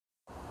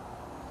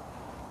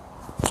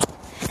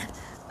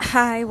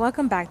Hi,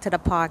 welcome back to the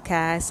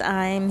podcast.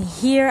 I'm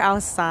here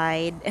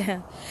outside.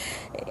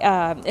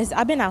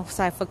 I've been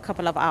outside for a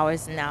couple of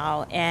hours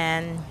now,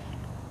 and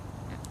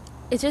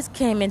it just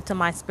came into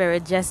my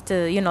spirit just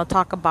to,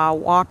 talk about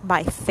walk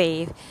by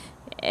faith.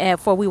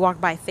 For we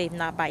walk by faith,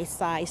 not by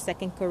sight.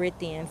 2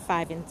 Corinthians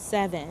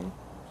 5:7.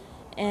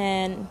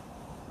 And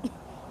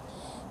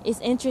it's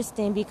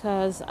interesting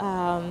because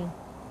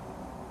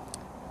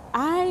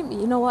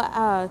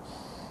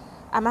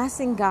I'm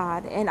asking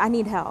God, and I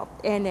need help.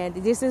 And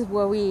this is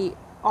where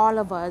all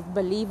of us,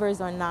 believers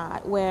or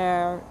not,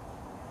 where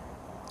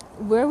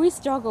we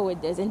struggle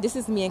with this, and this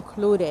is me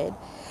included,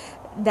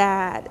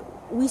 that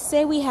we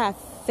say we have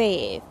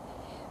faith,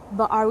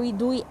 but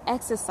do we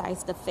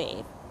exercise the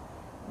faith?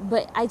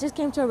 But I just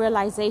came to a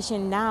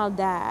realization now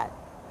that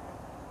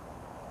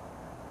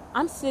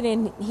I'm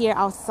sitting here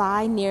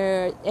outside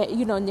near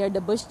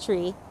the bush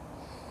tree,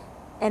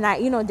 and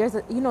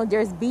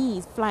there's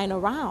bees flying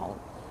around.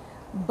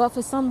 But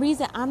for some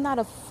reason, I'm not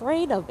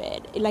afraid of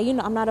it.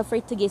 I'm not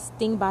afraid to get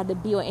stung by the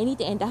bee or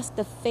anything. And that's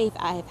the faith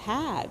I have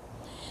had,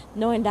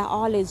 knowing that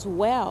all is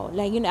well.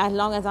 As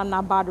long as I'm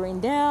not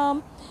bothering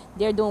them,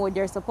 they're doing what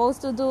they're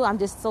supposed to do. I'm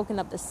just soaking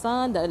up the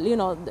sun, the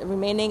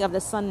remaining of the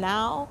sun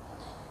now.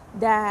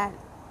 That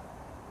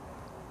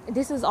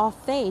this is all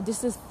faith.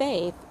 This is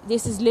faith.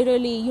 This is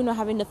literally,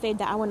 having the faith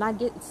that I will not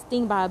get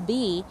stung by a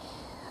bee,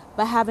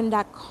 but having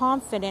that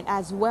confidence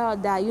as well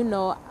that,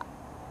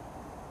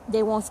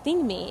 they won't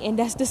sting me. And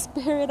that's the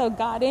Spirit of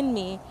God in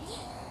me.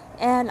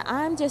 And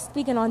I'm just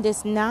speaking on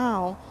this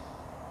now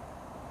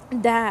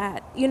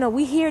that,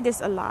 we hear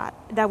this a lot,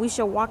 that we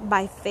should walk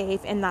by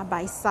faith and not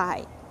by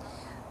sight.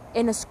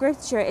 In the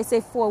scripture, it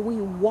says, for we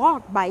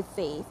walk by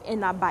faith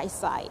and not by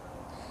sight.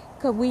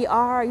 Because we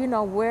are,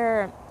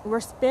 we're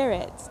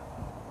spirits.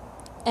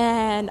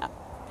 And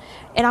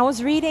I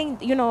was reading,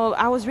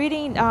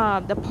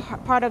 the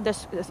part of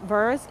this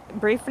verse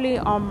briefly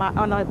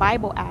on a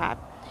Bible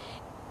app.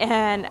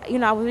 And,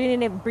 I was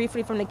reading it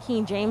briefly from the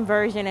King James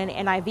Version and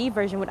NIV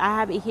Version, but I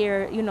have it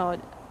here, in the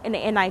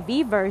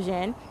NIV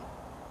Version,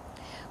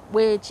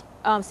 which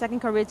 2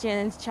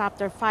 Corinthians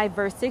chapter 5,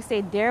 verse 6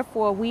 say,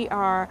 therefore we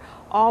are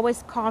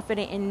always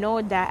confident and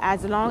know that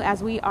as long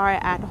as we are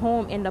at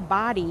home in the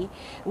body,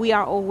 we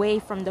are away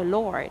from the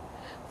Lord.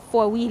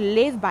 For we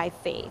live by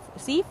faith.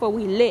 See, for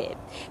we live.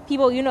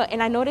 People,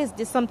 and I noticed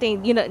this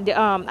something,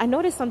 I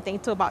noticed something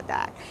too about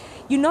that.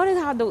 You notice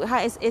how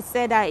it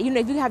said that,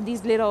 if you have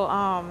these little,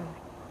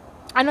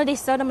 I know they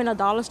sell them in a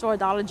dollar store,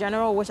 Dollar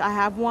General, which I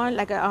have one,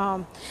 like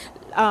a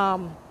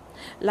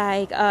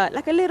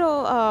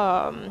little,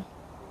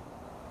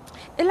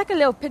 it's like a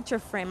little picture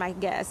frame, I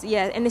guess.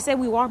 Yeah. And it said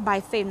we walk by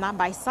faith, not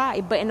by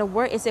sight. But in the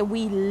word, it said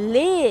we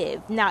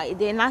live. Now, it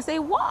did not say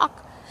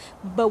walk,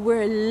 but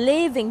we're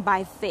living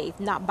by faith,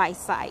 not by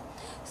sight.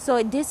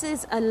 So this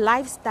is a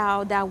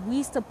lifestyle that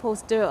we're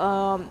supposed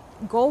to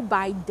go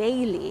by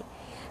daily.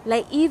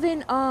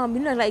 Even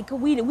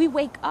we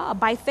wake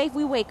up by faith.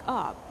 We wake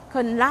up,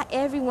 because not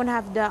everyone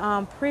have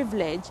the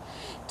privilege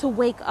to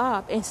wake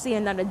up and see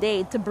another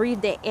day, to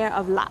breathe the air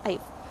of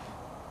life.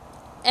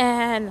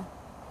 And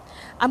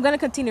I'm going to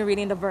continue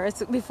reading the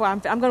verse before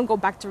I'm going to go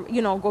back to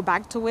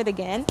it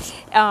again.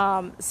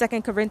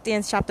 2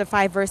 Corinthians chapter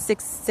 5, verse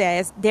 6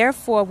 says,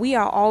 therefore we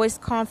are always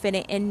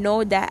confident and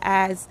know that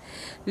as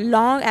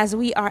long as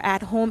we are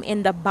at home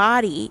in the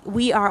body,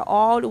 we are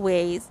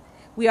always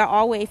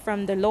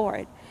from the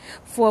Lord.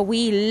 For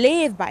we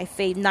live by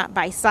faith, not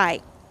by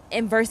sight.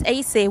 In verse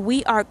 8 say,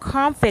 we are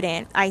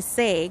confident, I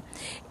say,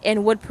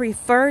 and would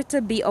prefer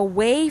to be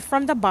away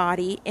from the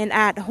body and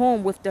at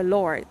home with the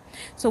Lord.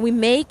 So we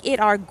make it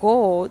our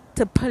goal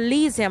to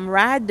please him,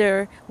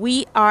 rather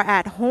we are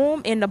at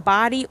home in the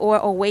body or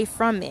away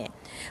from it.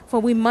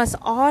 For we must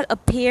all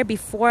appear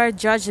before a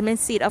judgment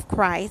seat of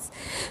Christ,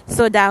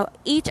 so that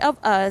each of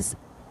us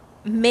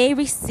may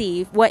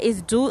receive what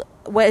is due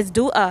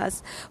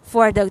us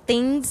for the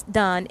things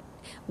done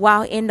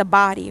while in the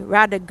body,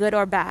 rather good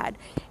or bad.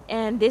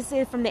 And this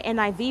is from the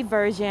NIV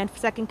Version,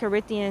 2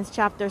 Corinthians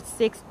chapter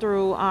 6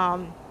 through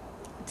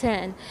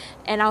 10.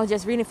 And I was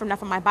just reading from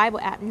my Bible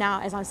app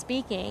now as I'm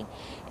speaking.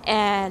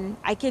 And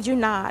I kid you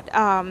not,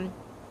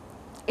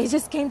 it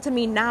just came to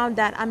me now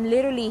that I'm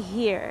literally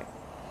here.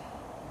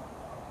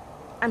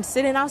 I'm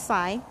sitting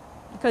outside.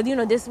 Because,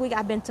 this week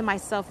I've been to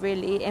myself,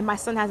 really. And my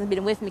son hasn't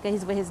been with me because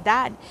he's with his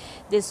dad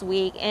this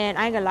week. And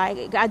I ain't gonna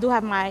lie, I do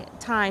have my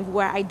time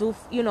where I do,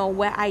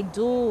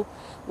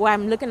 where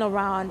I'm looking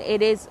around.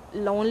 It is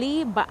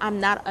lonely, but I'm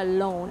not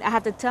alone. I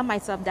have to tell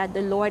myself that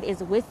the Lord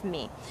is with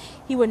me.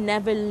 He will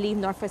never leave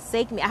nor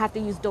forsake me. I have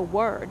to use the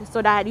word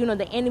so that,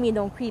 the enemy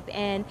don't creep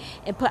in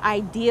and put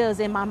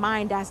ideas in my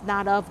mind that's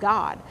not of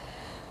God.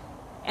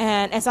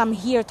 And as I'm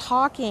here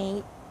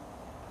talking,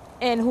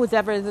 and who's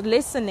ever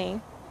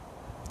listening,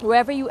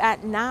 wherever you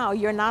at now,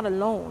 you're not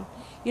alone.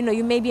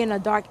 You may be in a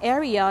dark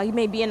area. You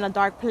may be in a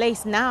dark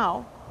place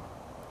now,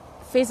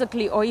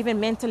 physically or even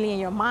mentally in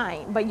your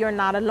mind, but you're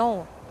not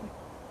alone.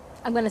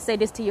 I'm going to say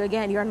this to you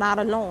again. You're not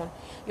alone.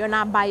 You're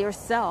not by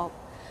yourself.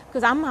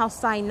 Because I'm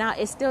outside now.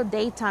 It's still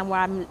daytime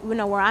where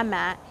I'm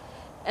at.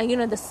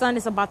 and the sun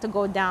is about to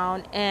go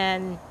down,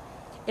 and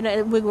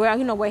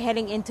we're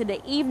heading into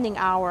the evening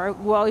hour.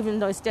 Well, even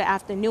though it's still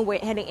afternoon, we're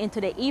heading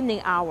into the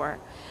evening hour.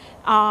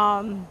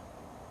 I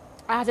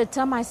have to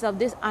tell myself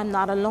this: I'm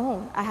not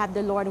alone. I have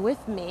the Lord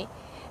with me.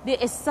 There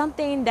is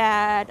something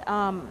that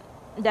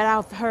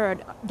I've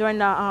heard during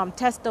the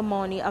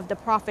testimony of the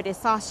prophetess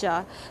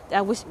Sasha,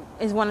 which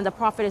is one of the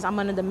prophetess I'm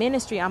under, the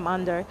ministry I'm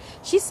under.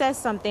 She says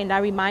something that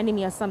reminded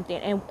me of something,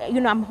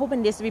 and I'm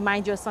hoping this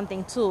reminds you of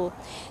something too.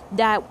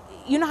 That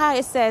how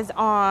it says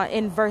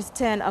in verse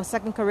 10 of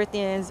 2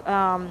 Corinthians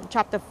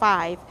chapter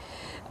 5.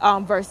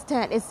 Verse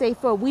 10, it says,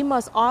 "For we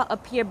must all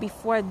appear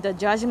before the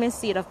judgment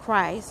seat of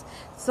Christ,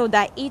 so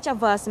that each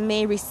of us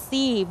may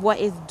receive what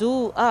is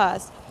due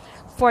us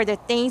for the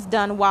things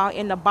done while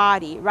in the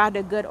body,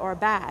 rather good or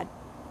bad."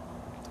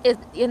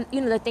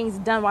 The things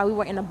done while we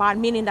were in the body,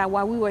 meaning that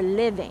while we were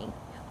living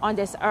on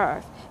this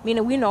earth,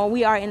 meaning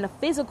we are in the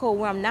physical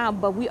realm now,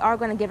 but we are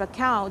going to give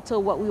account to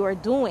what we were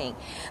doing.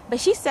 But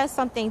she says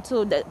something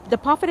too. The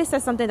prophetess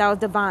said something that was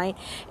divine,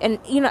 and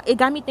it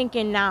got me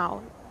thinking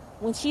now.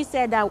 When she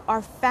said that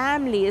our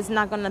family is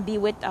not going to be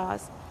with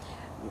us,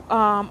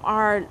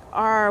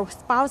 our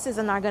spouses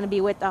are not going to be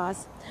with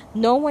us,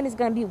 no one is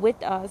going to be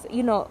with us,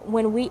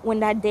 when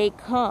that day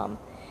comes.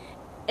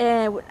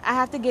 And I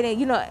have to get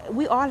in,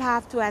 we all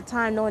have to at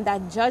times knowing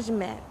that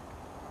judgment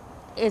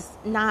is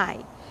nigh,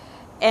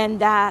 and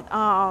that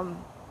I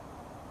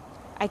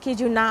kid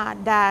you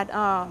not, that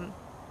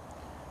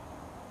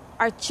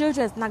our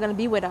children is not going to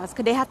be with us,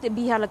 because they have to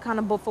be held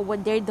accountable for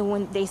what they're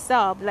doing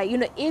themselves. Like,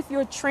 if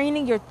you're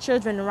training your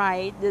children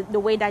right, the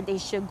way that they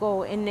should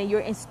go, and then you're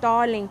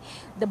installing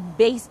the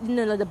base,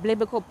 the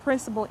biblical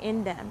principle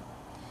in them,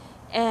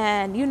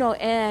 and you're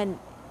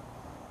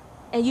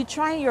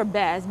trying your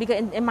best,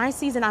 because in my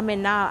season I'm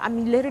in now,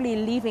 I'm literally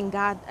leaving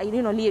God,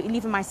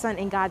 leaving my son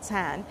in God's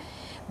hand,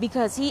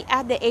 because he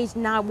at the age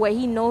now where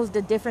he knows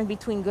the difference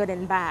between good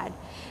and bad.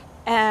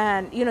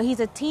 And he's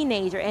a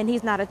teenager, and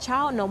he's not a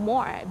child no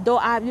more. Though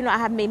I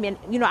have made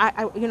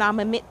I'm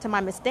admit to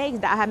my mistakes,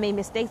 that I have made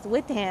mistakes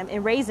with him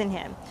in raising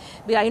him,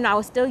 because I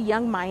was still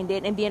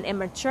young-minded and being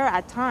immature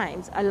at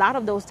times, a lot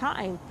of those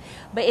times.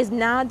 But it's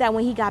now that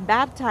when he got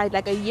baptized,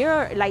 like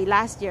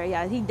last year,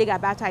 he did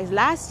got baptized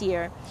last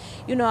year.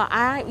 He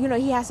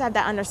has to have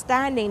that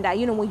understanding that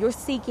when you're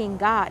seeking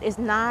God is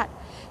not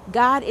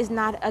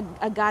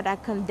a God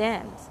that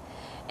condemns.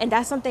 And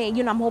that's something,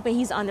 I'm hoping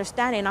he's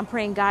understanding. I'm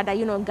praying God that,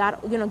 God,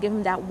 give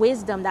him that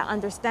wisdom, that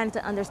understanding,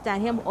 to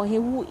understand him, or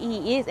who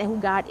he is and who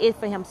God is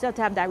for himself,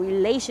 to have that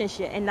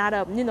relationship and not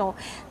a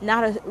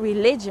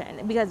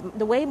religion. Because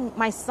the way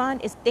my son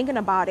is thinking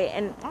about it,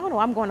 and I don't know,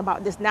 I'm going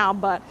about this now,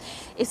 but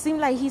it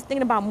seems like he's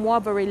thinking about more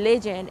of a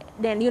religion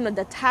than,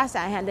 the task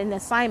at hand, than the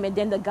assignment,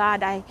 than the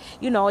God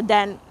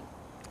than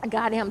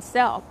God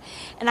himself.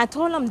 And I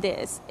told him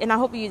this, and I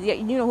hope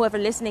whoever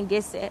listening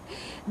gets it,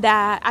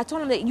 that I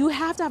told him that you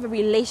have to have a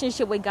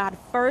relationship with God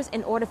first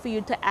in order for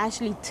you to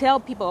actually tell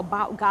people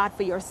about God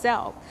for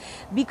yourself.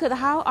 Because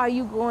how are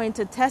you going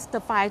to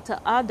testify to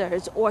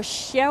others or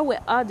share with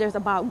others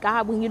about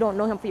God when you don't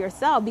know him for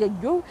yourself? Because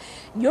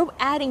you're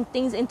adding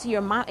things into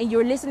your mind, and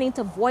you're listening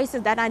to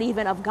voices that are not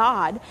even of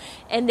God,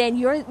 and then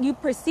you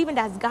perceiving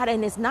that's God,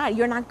 and it's not.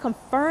 You're not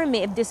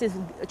confirming if this is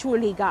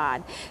truly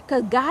God,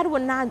 because God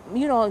would not,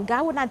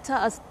 God would not tell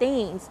us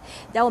things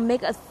that will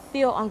make us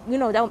feel,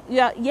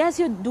 yes,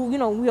 he'll do,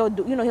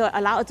 he'll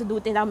allow us to do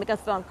things that will make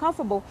us feel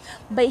uncomfortable,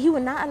 but he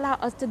will not allow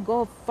us to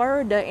go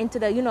further into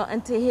the,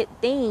 into hit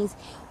things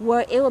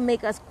where it will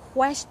make us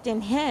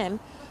question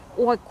him,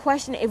 or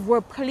question if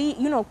we're how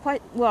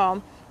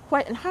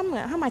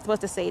am I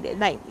supposed to say this?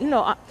 Like,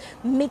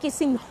 make it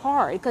seem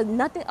hard, because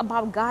nothing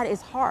about God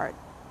is hard.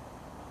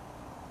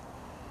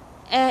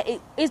 And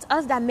it's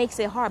us that makes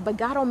it hard, but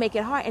God don't make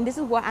it hard. And this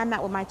is where I'm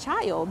at with my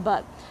child.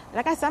 But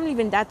like I said, I'm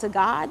leaving that to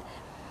God.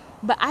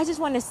 But I just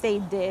want to say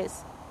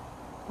this.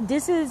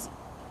 This is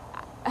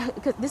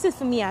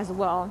for me as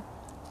well.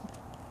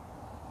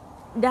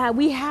 That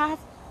we have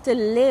to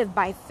live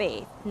by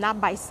faith, not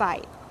by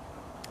sight.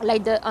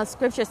 Like the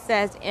scripture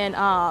says in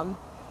 2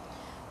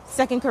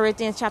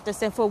 Corinthians chapter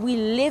 7, "For we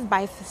live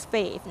by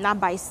faith, not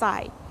by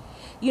sight."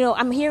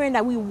 I'm hearing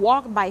that we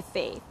walk by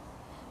faith.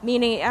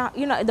 Meaning,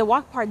 the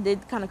walk part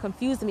did kind of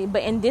confuse me.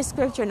 But in this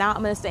scripture now, I'm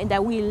understanding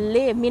that we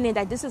live, meaning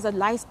that this is a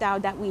lifestyle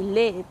that we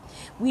live.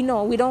 We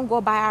know we don't go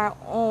by our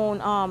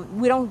own,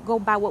 we don't go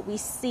by what we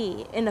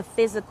see in the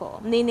physical.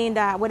 Meaning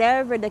that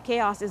whatever the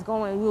chaos is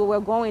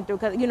we're going through.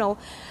 Because,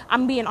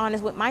 I'm being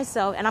honest with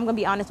myself, and I'm going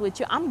to be honest with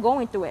you. I'm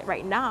going through it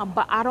right now.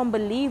 But I don't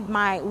believe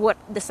what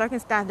the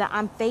circumstance that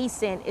I'm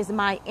facing is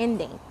my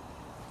ending.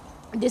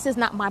 This is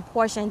not my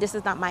portion. This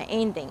is not my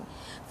ending.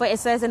 For it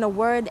says in the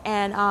word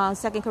in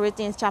 2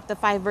 Corinthians chapter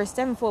 5, verse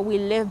 7, "For we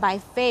live by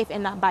faith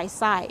and not by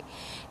sight."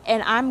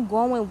 And I'm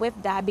going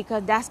with that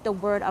because that's the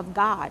word of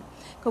God.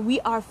 Because we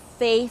are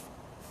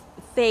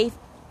faith-led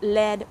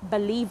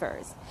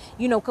believers.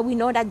 Because we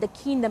know that the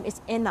kingdom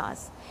is in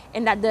us,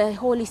 and that the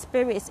Holy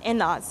Spirit is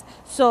in us.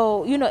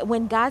 So,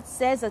 when God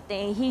says a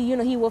thing,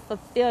 he will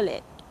fulfill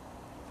it.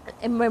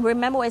 And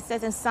remember what it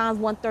says in Psalms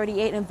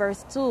 138 and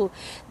verse 2,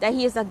 that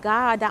he is a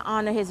God that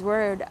honors his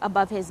word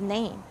above his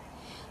name.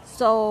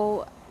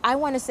 So I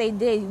want to say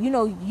this,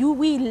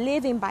 we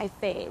living by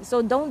faith.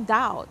 So don't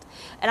doubt.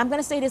 And I'm going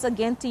to say this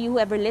again to you,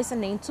 whoever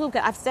listening too,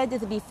 because I've said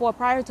this before,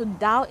 prior to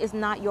doubt is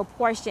not your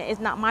portion. It's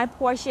not my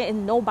portion. It's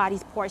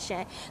nobody's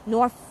portion,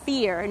 nor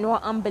fear,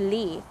 nor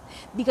unbelief.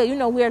 Because,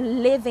 we're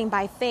living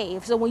by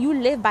faith. So when you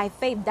live by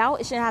faith,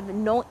 doubt should have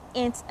no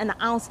an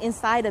ounce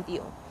inside of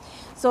you.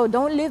 So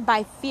don't live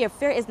by fear.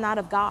 Fear is not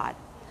of God.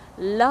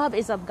 Love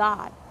is of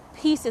God.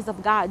 Peace is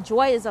of God.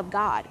 Joy is of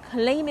God.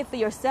 Claim it for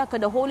yourself,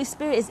 because the Holy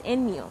Spirit is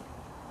in you.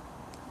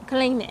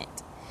 Claim it.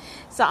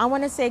 So I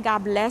want to say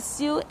God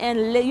bless you,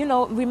 and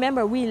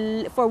remember, we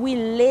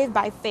live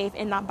by faith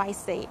and not by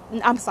sight.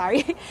 I'm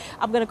sorry.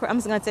 I'm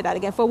just gonna say that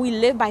again. For we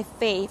live by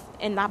faith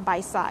and not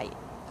by sight.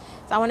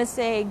 So I want to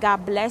say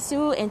God bless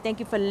you, and thank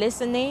you for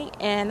listening.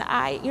 And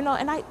I'm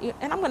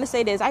going to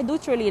say this, I do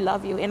truly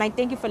love you, and I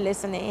thank you for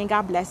listening, and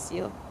God bless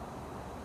you.